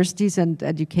universities and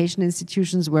education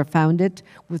institutions were founded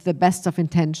with the best of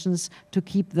intentions to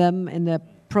keep them in a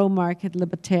pro-market,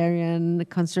 libertarian,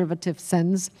 conservative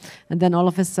sense, and then all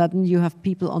of a sudden you have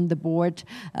people on the board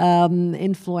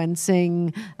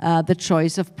influencing the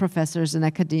choice of professors in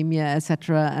academia,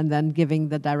 etc., and then giving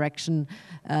the direction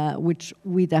which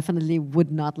we definitely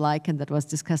would not like, and that was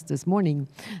discussed this morning.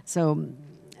 So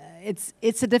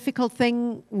it's a difficult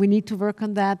thing. We need to work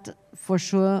on that for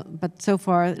sure, but so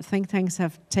far think tanks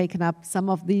have taken up some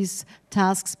of these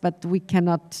tasks, but we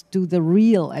cannot do the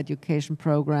real education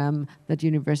program that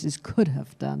universities could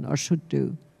have done or should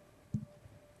do.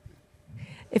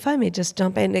 If I may just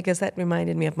jump in, because that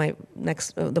reminded me of my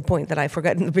next, the point that I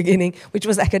forgot in the beginning, which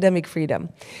was academic freedom,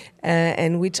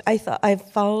 and which I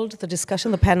found the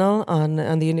discussion, the panel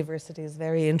on the university is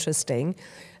very interesting,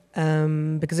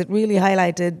 because it really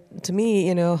highlighted to me,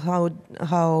 you know,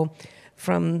 how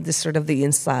from this sort of the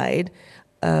inside,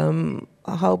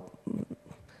 how,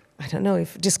 I don't know,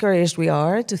 if discouraged we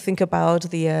are to think about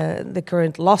the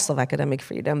current loss of academic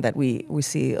freedom that we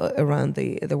see around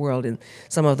the world in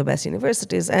some of the best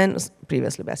universities and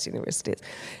previously best universities.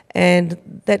 And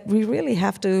that we really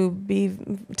have to be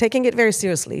taking it very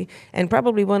seriously. And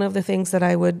probably one of the things that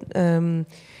I would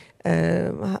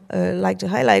like to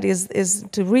highlight is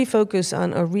to refocus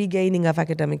on a regaining of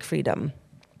academic freedom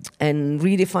and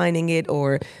redefining it,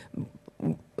 or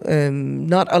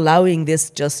not allowing this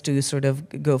just to sort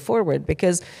of go forward,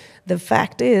 because the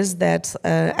fact is that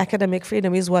academic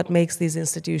freedom is what makes these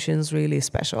institutions really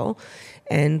special,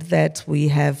 and that we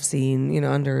have seen,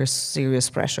 under serious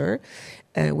pressure.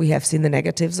 We have seen the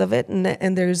negatives of it,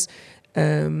 and there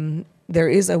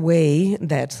is a way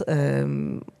that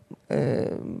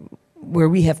where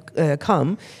we have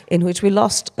come, in which we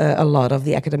lost a lot of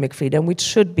the academic freedom, which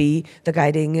should be the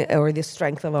guiding or the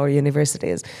strength of our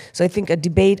universities. So I think a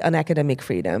debate on academic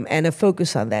freedom and a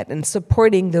focus on that and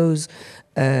supporting those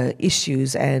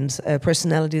issues and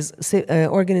personalities,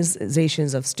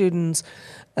 organizations of students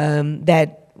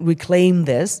that reclaim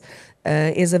this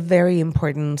is a very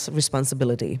important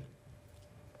responsibility.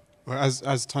 Well,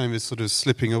 as time is sort of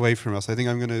slipping away from us, I think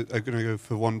I'm going to go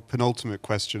for one penultimate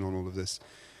question on all of this,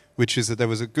 which is that there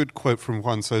was a good quote from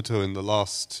Juan Soto in the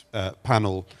last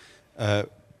panel,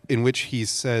 in which he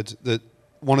said that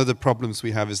one of the problems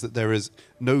we have is that there is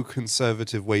no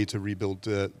conservative way to rebuild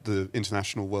the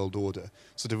international world order.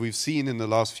 So that we've seen in the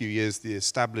last few years the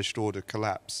established order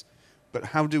collapse, but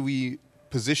how do we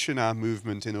position our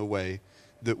movement in a way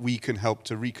that we can help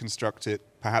to reconstruct it,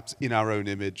 perhaps in our own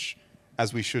image,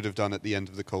 as we should have done at the end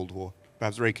of the Cold War?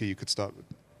 Perhaps, Réka, you could start with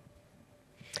that.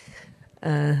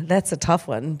 That's a tough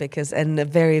one, and a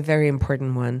very, very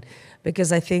important one,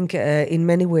 because I think in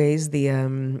many ways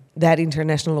that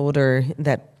international order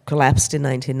that collapsed in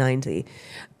 1990,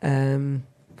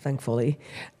 thankfully,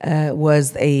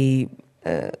 was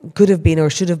could have been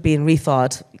or should have been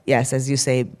rethought. Yes, as you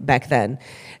say, back then.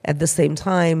 At the same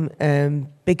time,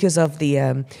 because of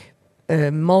the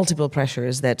multiple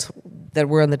pressures that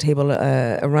were on the table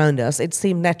around us, it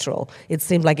seemed natural. It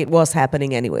seemed like it was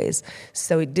happening anyways.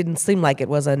 So it didn't seem like it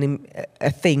was a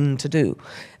thing to do,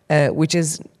 which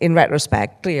is, in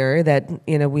retrospect, clear that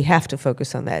we have to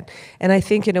focus on that. And I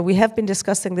think we have been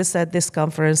discussing this at this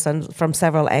conference and from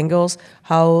several angles,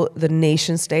 how the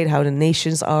nation state, how the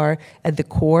nations are at the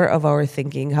core of our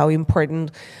thinking, how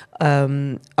important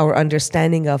our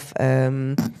understanding of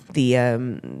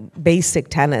the basic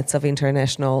tenets of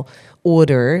international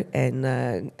order and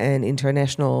the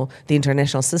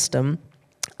international system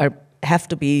have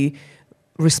to be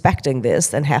respecting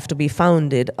this and have to be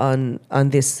founded on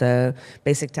this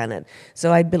basic tenet.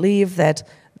 So I believe that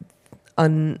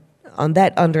on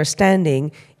that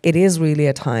understanding, it is really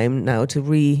a time now to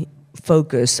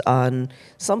refocus on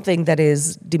something that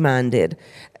is demanded.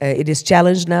 It is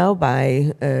challenged now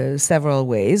by several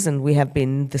ways, and we have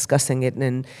been discussing it,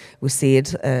 and we see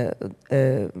it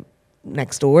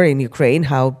next door in Ukraine,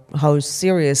 how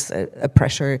serious a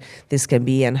pressure this can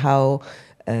be, and how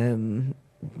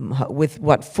with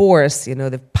what force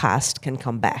the past can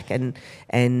come back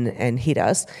and hit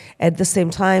us. At the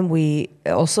same time, we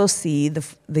also see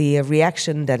the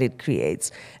reaction that it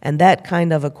creates, and that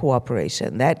kind of a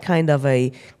cooperation, that kind of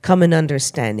a common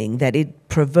understanding that it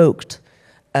provoked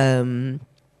in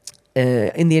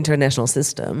the international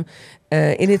system,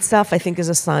 in itself, I think, is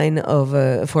a sign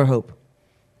of for hope.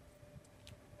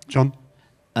 John?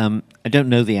 I don't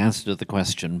know the answer to the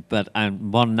question, but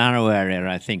one narrow area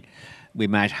I think we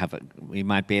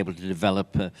might be able to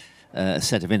develop a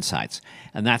set of insights,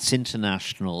 and that's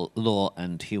international law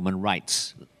and human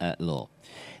rights law.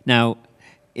 Now,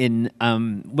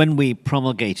 when we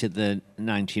promulgated the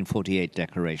 1948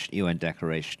 UN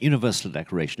Declaration, Universal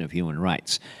Declaration of Human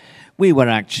Rights, we were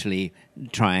actually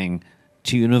trying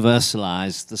to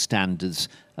universalize the standards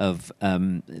of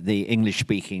the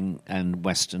English-speaking and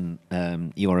Western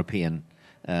European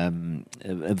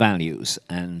values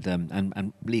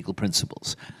and legal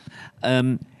principles.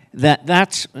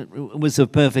 That was a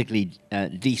perfectly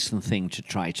decent thing to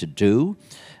try to do,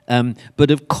 but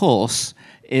of course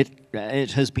it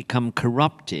has become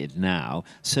corrupted now,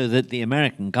 so that the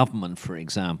American government, for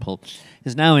example,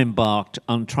 is now embarked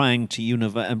on trying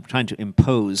to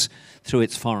impose through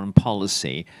its foreign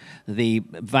policy the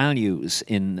values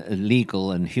in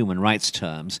legal and human rights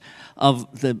terms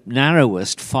of the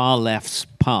narrowest, far left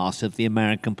part of the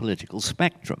American political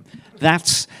spectrum.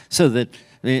 That's so that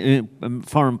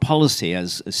foreign policy,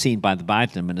 as seen by the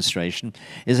Biden administration,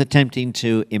 is attempting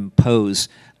to impose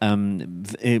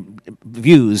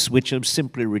views which are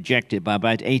simply rejected by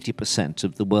about 80%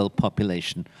 of the world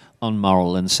population on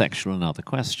moral and sexual and other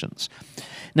questions.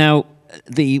 Now,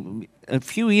 a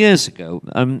few years ago,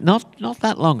 not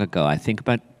that long ago, I think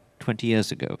about 20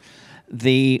 years ago,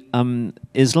 the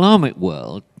Islamic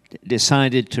world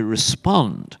decided to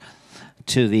respond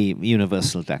to the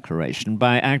Universal Declaration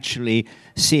by actually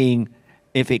seeing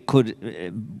if it could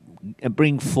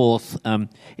bring forth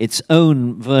its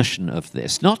own version of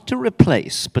this, not to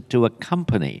replace, but to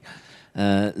accompany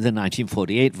the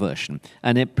 1948 version,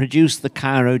 and it produced the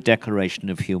Cairo Declaration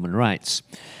of Human Rights.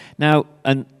 Now,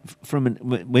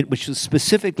 which was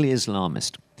specifically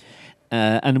Islamist.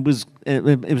 And it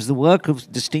was the work of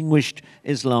distinguished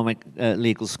Islamic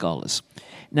legal scholars.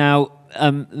 Now,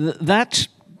 that,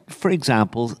 for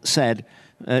example, said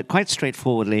quite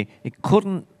straightforwardly, it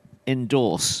couldn't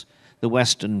endorse the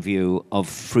Western view of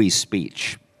free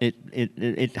speech.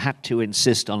 It had to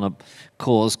insist on a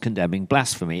cause condemning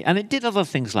blasphemy, and it did other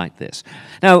things like this.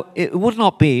 Now, it would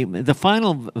not be the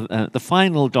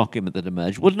final document that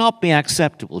emerged would not be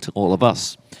acceptable to all of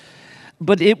us.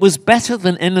 But it was better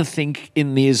than anything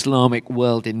in the Islamic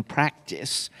world in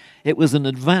practice. It was an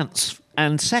advance.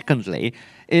 And secondly,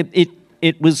 there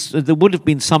would have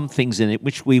been some things in it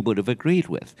which we would have agreed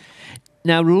with.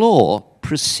 Now, law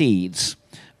proceeds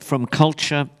from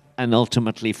culture and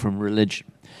ultimately from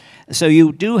religion. So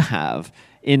you do have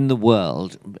in the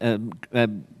world,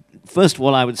 first of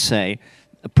all, I would say,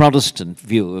 a Protestant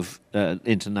view of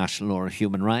international law and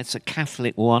human rights, a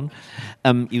Catholic one.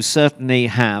 You certainly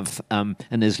have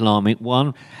an Islamic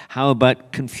one. How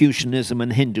about Confucianism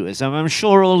and Hinduism? I'm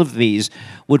sure all of these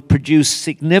would produce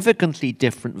significantly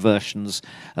different versions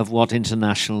of what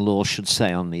international law should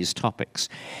say on these topics.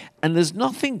 And there's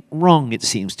nothing wrong, it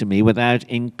seems to me, without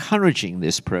encouraging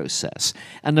this process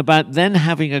and about then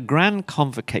having a grand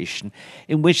convocation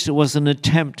in which there was an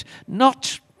attempt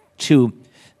not to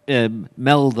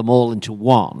meld them all into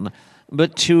one,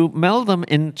 but to meld them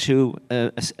into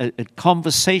a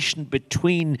conversation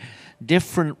between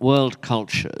different world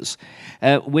cultures,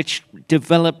 which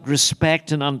developed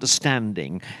respect and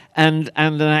understanding and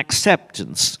an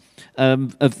acceptance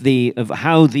of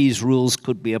how these rules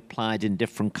could be applied in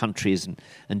different countries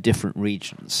and different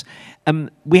regions.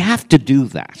 We have to do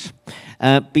that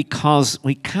because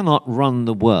we cannot run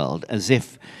the world as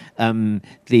if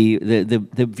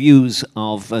the views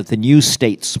of the New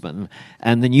Statesman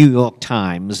and the New York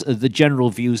Times are the general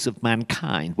views of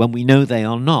mankind, when we know they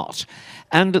are not.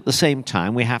 And at the same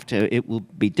time, it will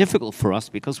be difficult for us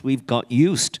because we've got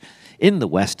used in the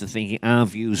West to thinking our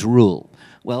views rule.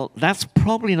 Well, that's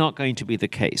probably not going to be the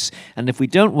case. And if we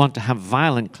don't want to have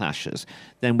violent clashes,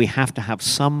 then we have to have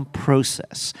some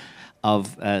process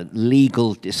of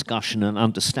legal discussion and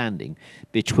understanding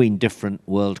between different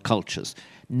world cultures,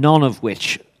 none of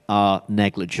which are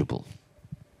negligible.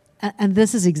 And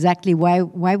this is exactly why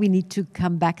we need to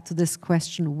come back to this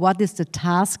question. What is the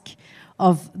task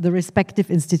of the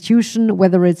respective institution,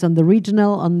 whether it's on the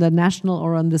regional, on the national,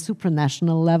 or on the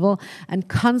supranational level, and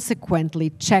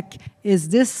consequently check, is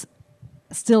this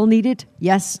still needed?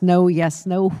 Yes, no, yes,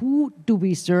 no. Who do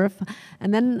we serve?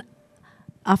 And then,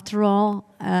 after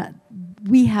all,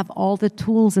 we have all the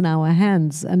tools in our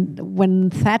hands. And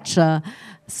when Thatcher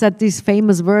said these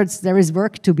famous words, there is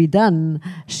work to be done,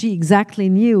 she exactly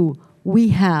knew we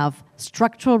have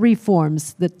structural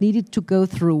reforms that needed to go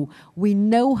through. We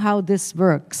know how this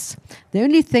works. The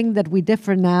only thing that we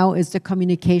differ now is the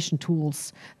communication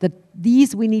tools, that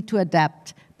these we need to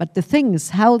adapt. But the things,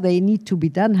 how they need to be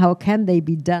done, how can they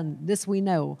be done, this we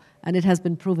know. And it has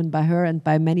been proven by her and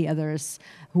by many others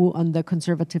who on the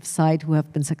conservative side who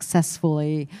have been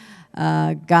successfully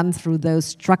gone through those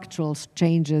structural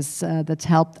changes that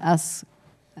helped us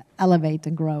elevate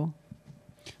and grow.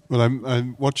 Well,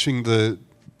 I'm watching the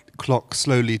clock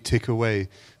slowly tick away,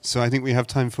 so I think we have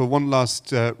time for one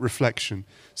last reflection.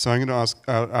 So I'm going to ask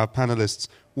our panelists,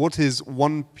 what is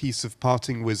one piece of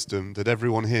parting wisdom that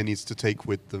everyone here needs to take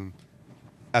with them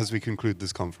as we conclude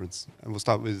this conference? And we'll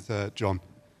start with John.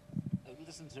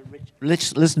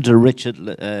 Listen to Richard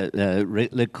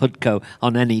Lekutko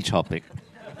on any topic.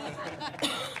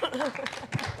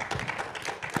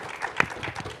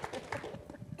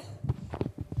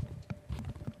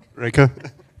 Réka?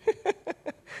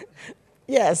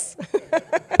 Yes.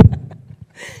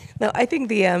 No, I think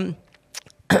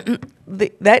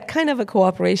that kind of a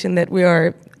cooperation that we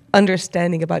are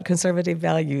understanding about conservative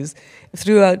values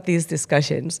throughout these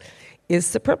discussions is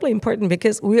superbly important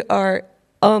because we are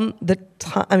on the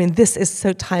time. I mean, this is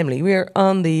so timely. We are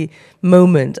on the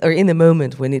moment, or in the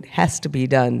moment when it has to be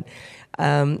done.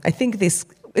 I think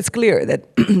it's clear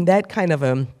that that kind of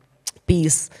a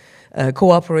peace,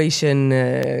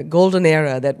 cooperation, golden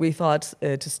era that we thought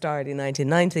to start in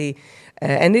 1990,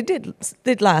 and it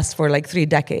did last for like 3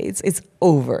 decades. It's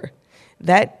over.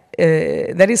 That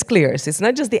is clear. So it's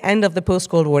not just the end of the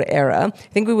post-Cold War era. I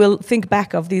think we will think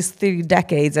back of these 3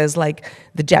 decades as like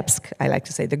the Jepsk, I like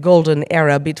to say, the golden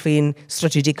era between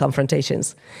strategic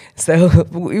confrontations. So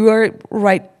we were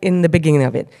right in the beginning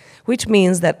of it, which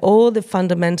means that all the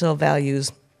fundamental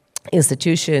values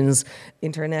institutions,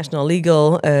 international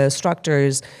legal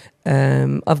structures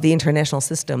of the international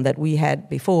system that we had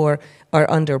before are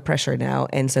under pressure now.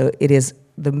 And so it is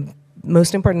the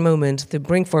most important moment to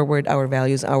bring forward our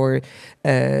values, our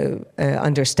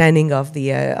understanding of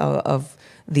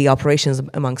the operations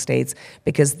among states,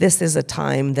 because this is a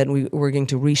time that we're going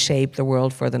to reshape the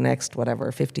world for the next,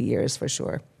 50 years for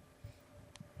sure.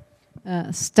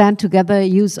 Stand together,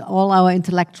 use all our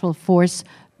intellectual force,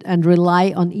 and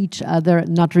rely on each other,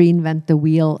 not reinvent the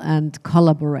wheel, and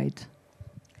collaborate.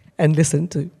 And listen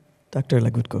to Dr.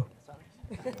 Legutko.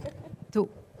 To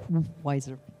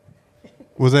wiser.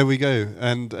 Well, there we go.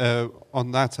 And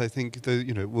on that, I think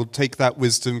we'll take that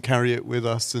wisdom, carry it with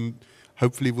us, and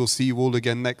hopefully we'll see you all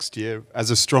again next year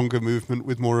as a stronger movement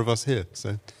with more of us here.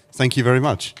 So thank you very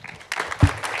much.